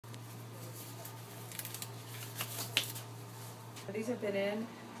These have been in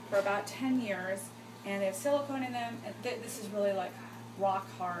for about 10 years, and they have silicone in them, and this is really like rock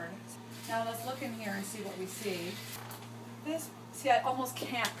hard. Now let's look in here and see what we see. This, see, I almost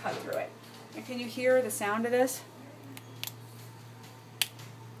can't cut through it. And can you hear the sound of this?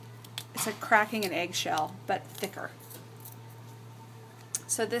 It's like cracking an eggshell, but thicker.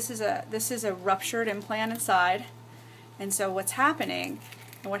 So this is a ruptured implant inside, and so what's happening,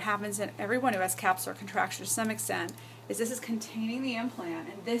 and what happens in everyone who has capsular contracture to some extent, is this is containing the implant,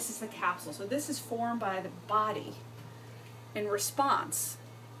 and this is the capsule. So this is formed by the body in response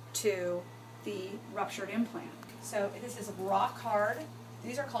to the ruptured implant. So this is rock hard.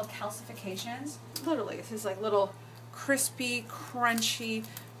 These are called calcifications. Literally, this is like little crispy, crunchy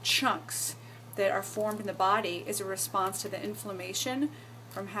chunks that are formed in the body as a response to the inflammation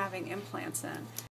from having implants in.